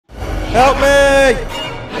Help me!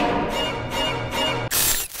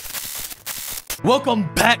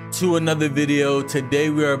 Welcome back to another video. Today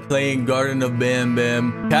we are playing Garten of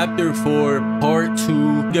BanBan Chapter 4 Part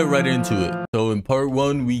 2. Get right into it. So in Part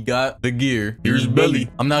 1 we got the gear. Here's Belly.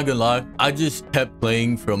 I'm not gonna lie, I just kept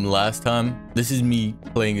playing from last time. This is me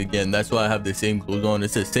playing again. That's why I have the same clothes on.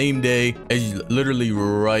 It's the same day as literally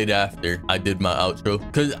right after I did my outro,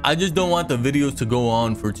 because I just don't want the videos to go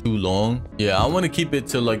on for too long. Yeah, I want to keep it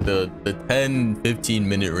to like the 10-15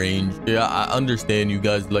 minute range. Yeah, I understand you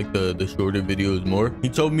guys like the shorter videos more. He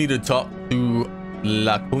told me to talk to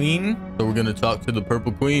La Queen, so we're gonna talk to the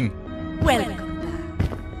Purple Queen. Welcome back.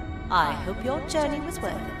 I hope your journey was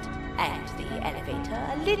worth it, and the elevator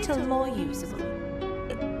a little more usable.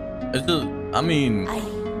 I mean, I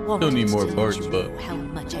still need more to parts, let you but know how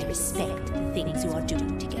much I respect the things you are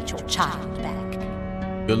doing to get your child back.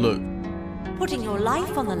 good luck. Putting your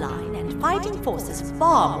life on the line and fighting forces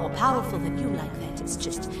far more powerful than you like that is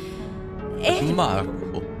just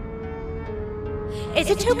Remarkable. As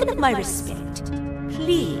a token of my respect,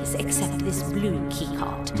 please accept this blue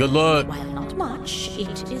keycard. Good luck. While not much,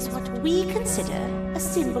 it is what we consider a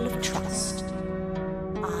symbol of trust.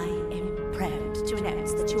 I am proud to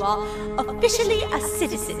announce that you are officially a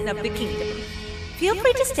citizen of the kingdom. Feel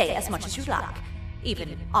free to stay as much as you like,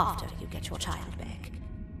 even after you get your child back.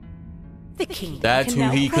 The kingdom That's can who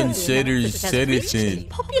now he proudly considers announce that it has reached citizen. a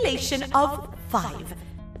population of 5.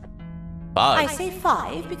 I say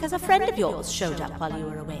 5 because a friend of yours showed up while you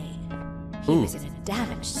were away. He was in a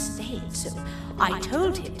damaged state, so I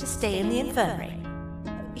told him to stay in the infirmary.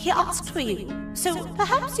 He asked for you, so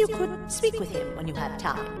perhaps you could speak with him when you have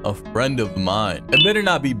time. A friend of mine. It better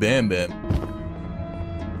not be BanBan.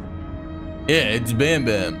 Yeah, it's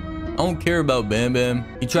BanBan. I don't care about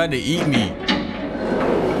BanBan. He tried to eat me.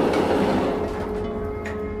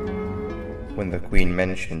 When the queen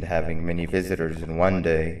mentioned having many visitors in one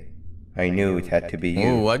day, I knew it had to be you.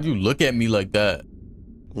 Oh, why'd you look at me like that?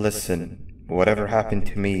 Listen, whatever happened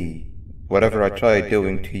to me, whatever I tried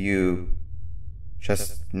doing to you,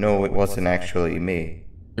 just know it wasn't actually me.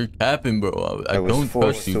 You're capping, bro. I was don't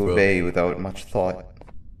forced trust you, to bro. obey without much thought.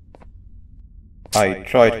 I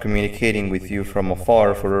tried communicating with you from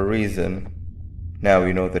afar for a reason. Now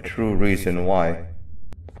you know the true reason why.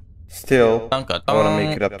 Still, I want to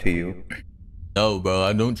make it up to you. No, bro,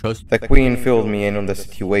 I don't trust you. The queen filled me in on the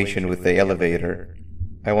situation with the elevator.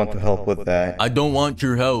 I want to help with that. I don't want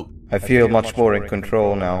your help. I feel much more in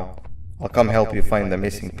control now. I'll come help you find the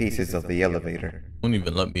missing pieces of the elevator. Don't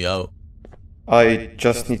even let me out. I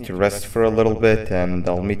just need to rest for a little bit and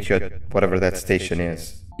I'll meet you at whatever that station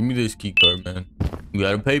is. Give me this key card, man. You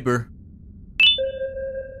got a paper.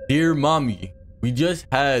 Dear Mommy, we just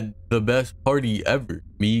had the best party ever.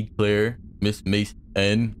 Me, Claire, Miss Mace,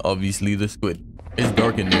 and obviously the squid. It's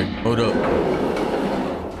dark in there. Hold up.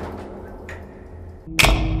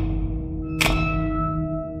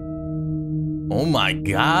 Oh my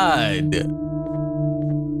god.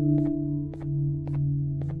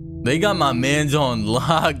 They got my mans on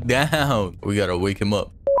lockdown. We gotta wake him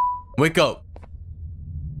up. Wake up.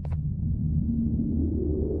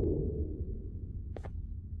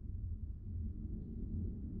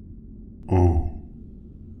 Oh,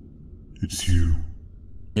 it's you.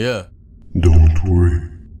 Yeah. Don't worry.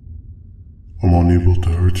 I'm unable to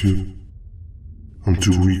hurt you. I'm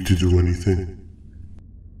too weak to do anything.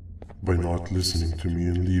 By not listening to me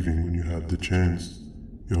and leaving when you had the chance,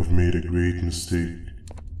 you have made a great mistake.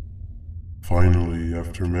 Finally,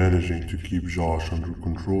 after managing to keep Josh under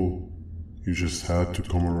control, you just had to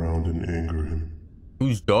come around and anger him.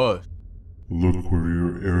 Who's Josh? Look where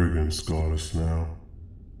your arrogance got us now.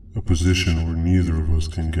 A position where neither of us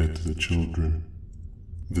can get to the children.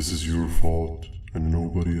 This is your fault and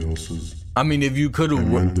nobody else's. I mean, if you could have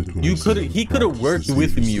worked, he could have worked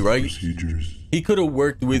with me, right? He could have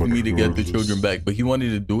worked with me to get the children back, but he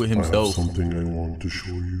wanted to do it himself. I have something I want to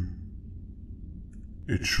show you.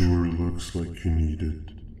 It sure looks like you need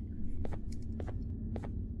it.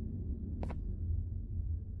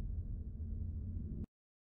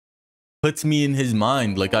 Puts me in his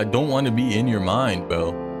mind. Like, I don't want to be in your mind,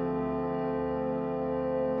 bro.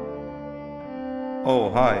 Oh,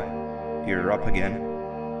 hi. You're up again.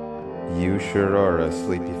 You sure are a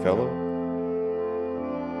sleepy fellow.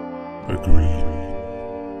 Agreed.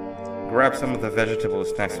 Grab some of the vegetable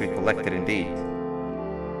snacks we collected indeed.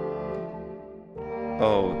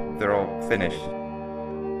 Oh, they're all finished.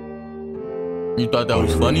 You thought that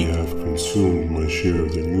was funny? I have consumed my share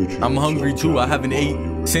of the nutrients. I'm hungry too. I haven't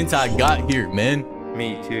ate since I got here, man.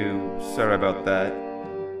 Me too. Sorry about that.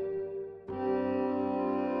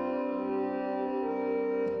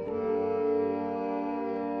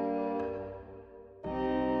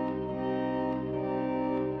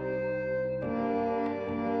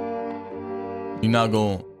 You're not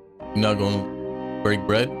gonna break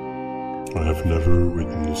bread? I have never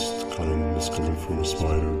witnessed kindness coming from a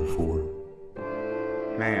spider before.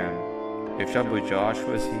 Man, if Jumbo Josh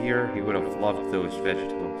was here, he would have loved those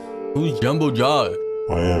vegetables. Who's Jumbo Josh?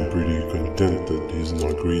 I am pretty content that he's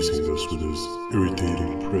not gracing us with his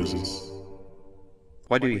irritating presence.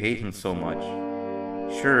 Why do you hate him so much?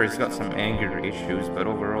 Sure, he's got some anger issues, but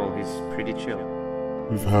overall he's pretty chill.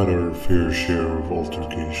 We've had our fair share of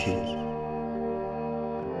altercations.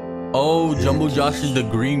 Oh, Jumbo Josh is the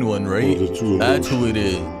green one, right? Well, the two That's who it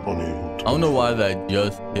is. unable to I don't know why that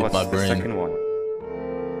just hit What's my the brain. second one?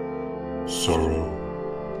 sorrow.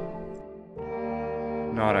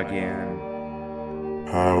 Not again.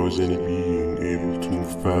 How is any being able to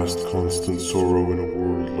move past constant sorrow in a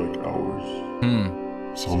world like ours?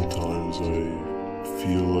 Sometimes I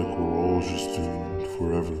feel like we're all just doomed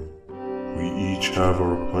forever. We each have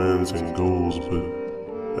our plans and goals, but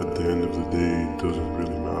at the end of the day, it doesn't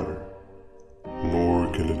really matter.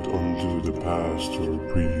 Nor can it undo the past or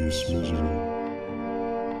previous misery.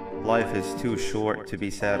 Life is too short to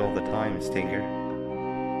be sad all the time, Stinger.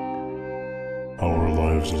 Our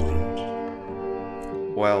lives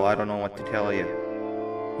aren't. Well, I don't know what to tell you.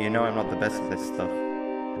 You know I'm not the best at this stuff.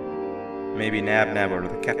 Maybe Nab or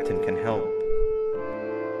the captain can help.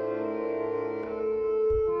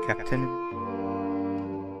 Captain?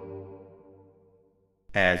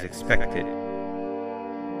 As expected.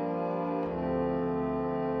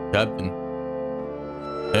 Captain.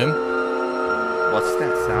 Him? What's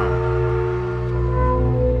that sound?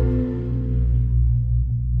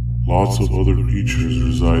 Lots of other creatures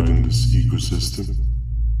reside in this ecosystem.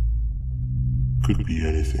 Could be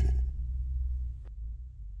anything.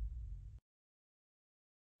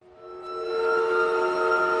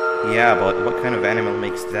 Yeah, but what kind of animal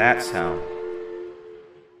makes that sound?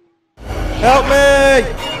 Help me!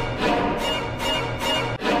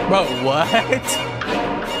 Bro, what?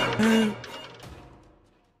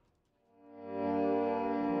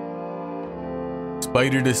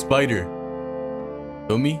 Spider to spider.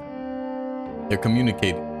 Feel me? They're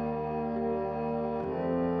communicating.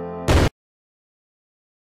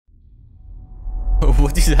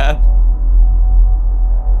 What just happened?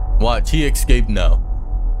 Watch, he escaped now.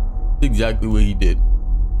 That's exactly what he did.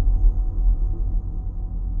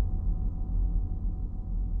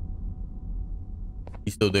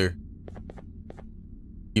 He's still there.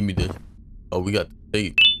 Give me this. Oh, we got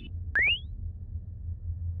the tape.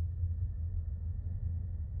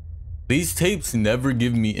 These tapes never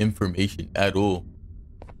give me information at all.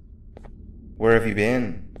 Where have you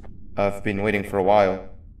been? I've been waiting for a while.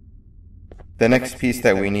 The next piece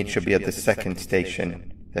that we need should be at the second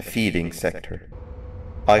station, the feeding sector.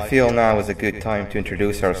 I feel now is a good time to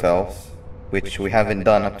introduce ourselves, which we haven't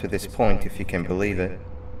done up to this point, if you can believe it.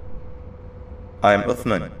 I'm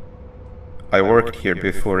Uthman. I worked here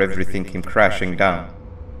before everything came crashing down,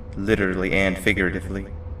 literally and figuratively.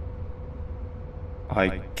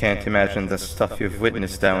 I can't imagine the stuff you've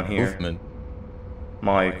witnessed down here. Uthman.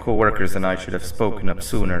 My co-workers and I should have spoken up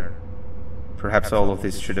sooner. Perhaps all of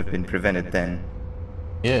this should have been prevented then.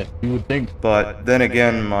 Yeah, you would think. But then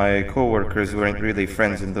again, my co-workers weren't really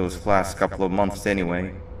friends in those last couple of months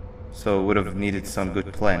anyway, so would have needed some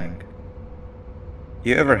good planning.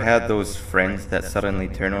 You ever had those friends that suddenly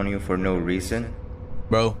turn on you for no reason?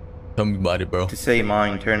 Bro, tell me about it, bro. To say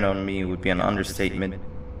mine turned on me would be an understatement.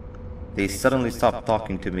 They suddenly stopped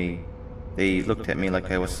talking to me. They looked at me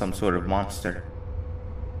like I was some sort of monster.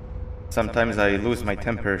 Sometimes I lose my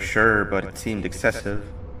temper, sure, but it seemed excessive.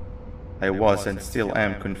 I was and still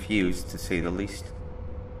am confused, to say the least.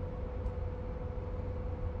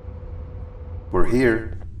 We're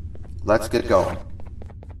here. Let's get going.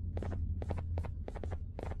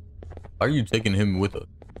 Are you taking him with us?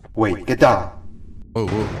 Wait, get down. Oh,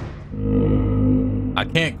 whoa. I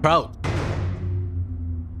can't crouch.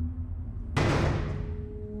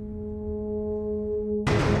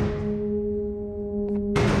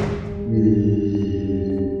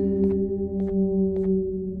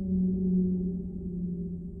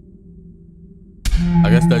 I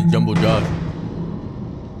guess that's Jumbo Josh.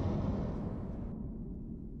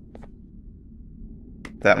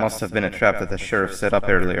 That must have been a trap that the sheriff set up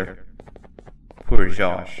earlier. Poor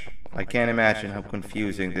Josh. I can't imagine how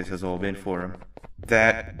confusing this has all been for him.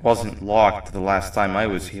 That wasn't locked the last time I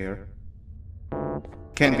was here.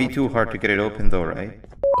 Can't be too hard to get it open though, right?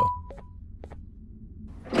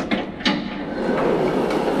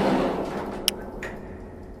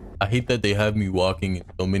 I hate that they have me walking in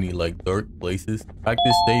so many like dark places.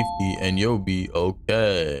 Practice safety and you'll be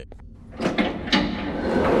okay.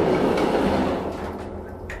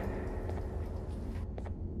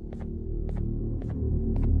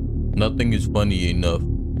 Nothing is funny enough.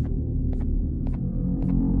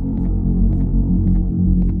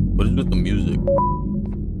 What is with the music?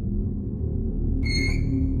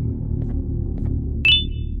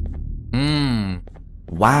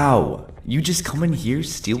 Wow, you just come in here,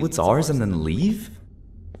 steal what's ours, and then leave?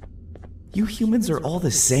 You humans are all the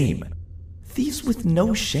same. Thieves with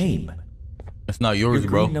no shame. That's not yours, Your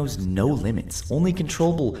bro. greed knows no limits, only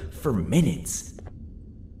controllable for minutes.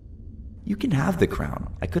 You can have the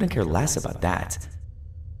crown. I couldn't care less about that.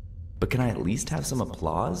 But can I at least have some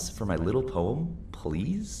applause for my little poem,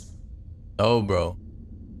 please? Oh, bro.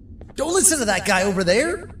 Don't listen to that guy over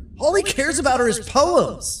there. All he cares about are his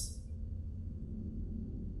poems.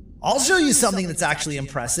 I'll show you something that's actually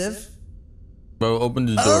impressive. Bro, open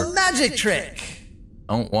the door. A magic trick.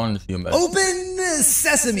 I don't want to see a magic. Open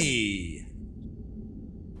sesame.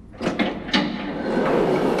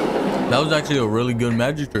 That was actually a really good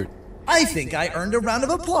magic trick. I think I earned a round of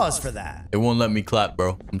applause for that. It won't let me clap,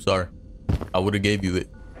 bro. I'm sorry. I would have gave you it.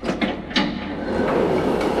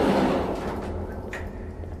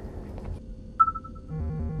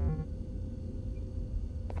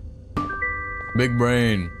 Big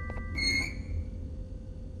brain.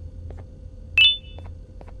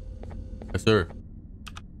 Yes, sir.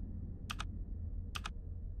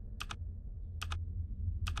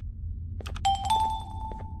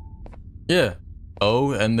 Yeah.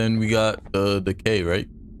 O, and then we got the K, right?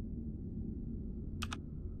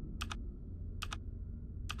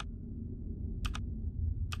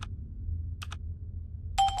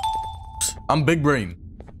 I'm big brain.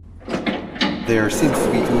 There seems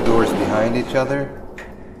to be two doors behind each other.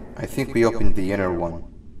 I think we opened the inner one.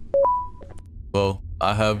 Well,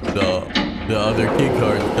 I have the other key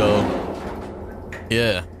card, so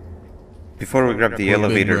yeah. Before we grab the We're big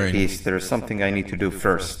elevator brain. piece, there is something I need to do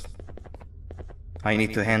first. I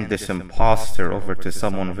need to hand this imposter over to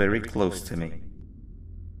someone very close to me.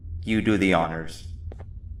 You do the honors.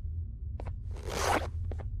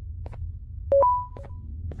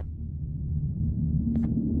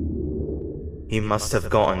 He must have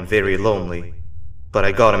gotten very lonely, but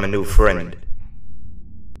I got him a new friend.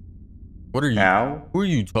 What are you? Now, Who are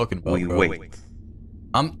you talking about, we bro? wait.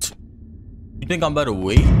 You think I'm about to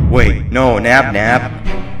wait? Wait, no, Nab.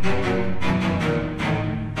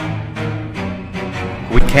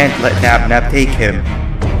 We can't let Nab take him.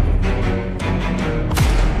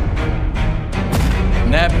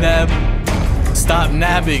 Nab, stop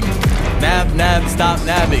nabbing. Nab, stop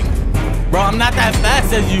nabbing. Bro, I'm not that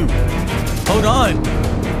fast as you. Hold on.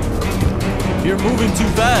 You're moving too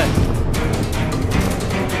fast.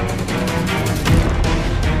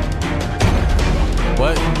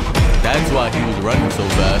 What? That's why he was running so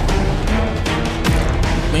fast.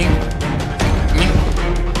 Ming.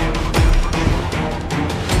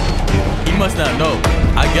 He must not know.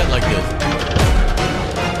 I get like this.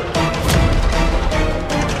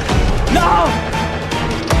 No!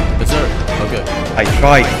 Yes, sir. Okay. I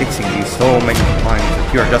tried fixing you so many times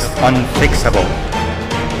that you're just unfixable.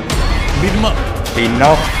 Beat him up.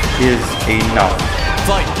 Enough is enough.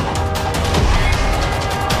 Fight.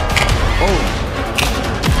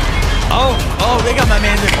 Oh, they got my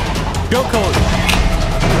man there. Go code.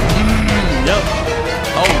 Yep.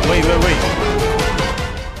 Oh,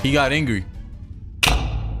 wait. He got angry.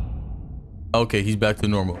 Okay, he's back to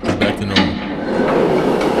normal.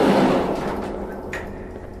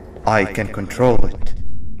 I can control it.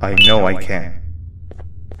 I know I can.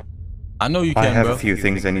 I know you can, I have bro. a few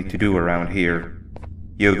things I need to do around here.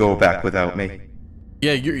 You go back without me.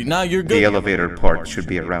 Yeah, you're good. The elevator part should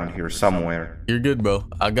be around here somewhere. You're good, bro.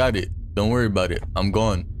 I got it. Don't worry about it. I'm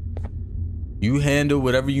gone. You handle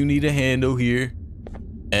whatever you need to handle here.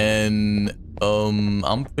 And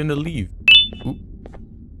I'm finna leave. Oop.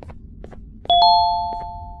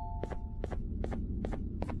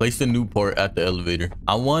 Place the new part at the elevator.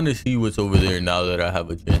 I want to see what's over there now that I have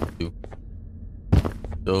a chance to.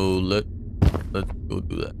 So let's go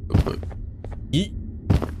do that real quick. Yeet.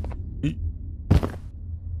 Yeet.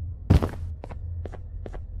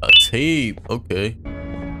 A tape. Okay.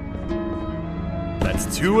 That's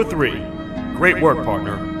 2 or 3. Great work,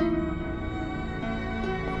 partner.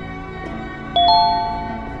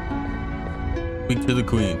 Speak to the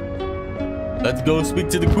queen. Let's go speak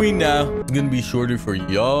to the queen now. It's gonna be shorter for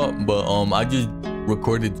y'all, but I just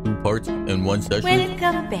recorded 2 parts in one session.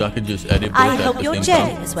 Welcome back. So I could just edit both I at hope the your same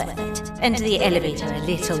journey time. was worth it, and the elevator a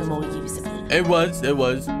little more usable. It was.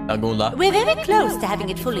 Not gonna lie. We're very close to having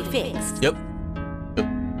it fully fixed. Yep.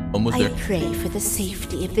 Almost I there. pray for the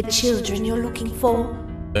safety of the children you're looking for.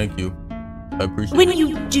 Thank you. I appreciate When it.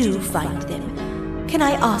 you do find them, can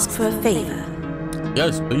I ask for a favor?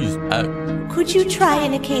 Yes, please. Could you try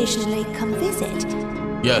and occasionally come visit?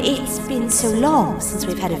 Yes. It's been so long since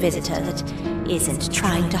we've had a visitor that isn't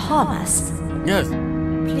trying to harm us. Yes.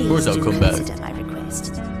 Please Of course I'll do come back. consider my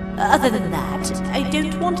request. Other than that, I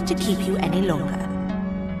don't want to keep you any longer.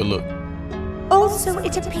 But look. Also,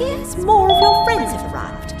 it appears more of your friends have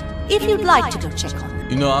arrived. If you'd like to go check on them.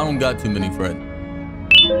 You know, I don't got too many friends.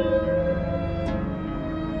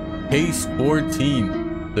 Case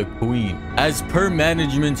 14, the Queen. As per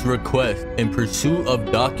management's request, in pursuit of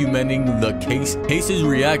documenting the case's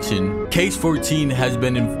reaction, Case 14 has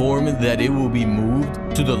been informed that it will be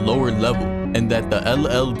moved to the lower level and that the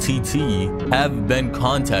LLTT have been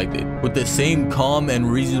contacted with the same calm and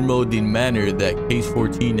reasonable demeanor that Case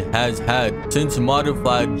 14 has had since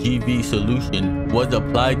modified GV solution was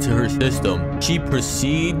applied to her system. She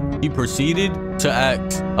proceeded to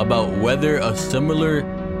ask about whether a similar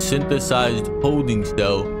synthesized holding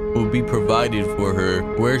cell will be provided for her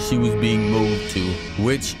where she was being moved to,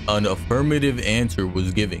 which an affirmative answer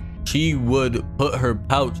was given. She would put her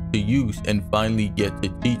pouch to use and finally get to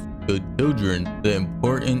teach good children the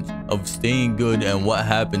importance of staying good and what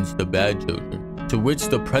happens to bad children, to which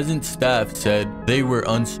the present staff said they were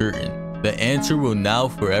uncertain. The answer will now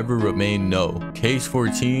forever remain no. Case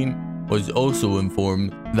 14 was also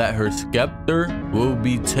informed that her scepter will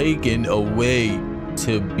be taken away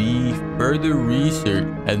to be further researched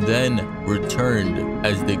and then returned,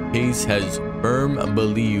 as the case has firm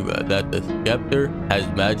belief that the scepter has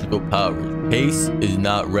magical powers. Case is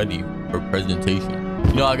not ready for presentation.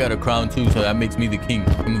 You know I got a crown too, so that makes me the king.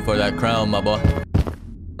 Coming for that crown, my boy.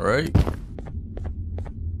 Alright.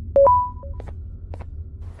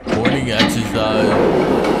 Morning exercise.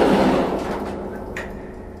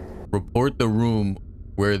 Report the room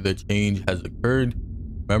where the change has occurred.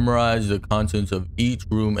 Memorize the contents of each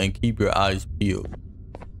room and keep your eyes peeled.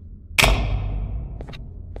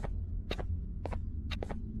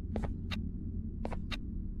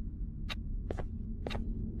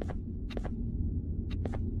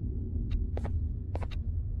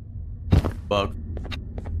 Fuck.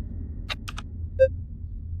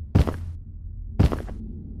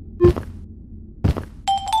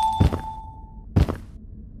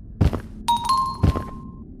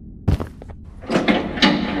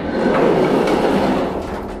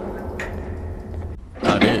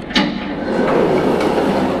 Not it.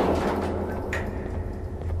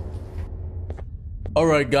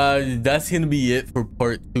 Alright guys, that's gonna be it for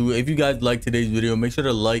part 2. If you guys like today's video, make sure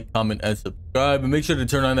to like, comment, and subscribe. And make sure to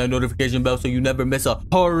turn on that notification bell so you never miss a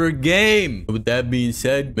horror game. With that being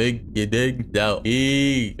said, make your dig out.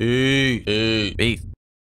 Peace.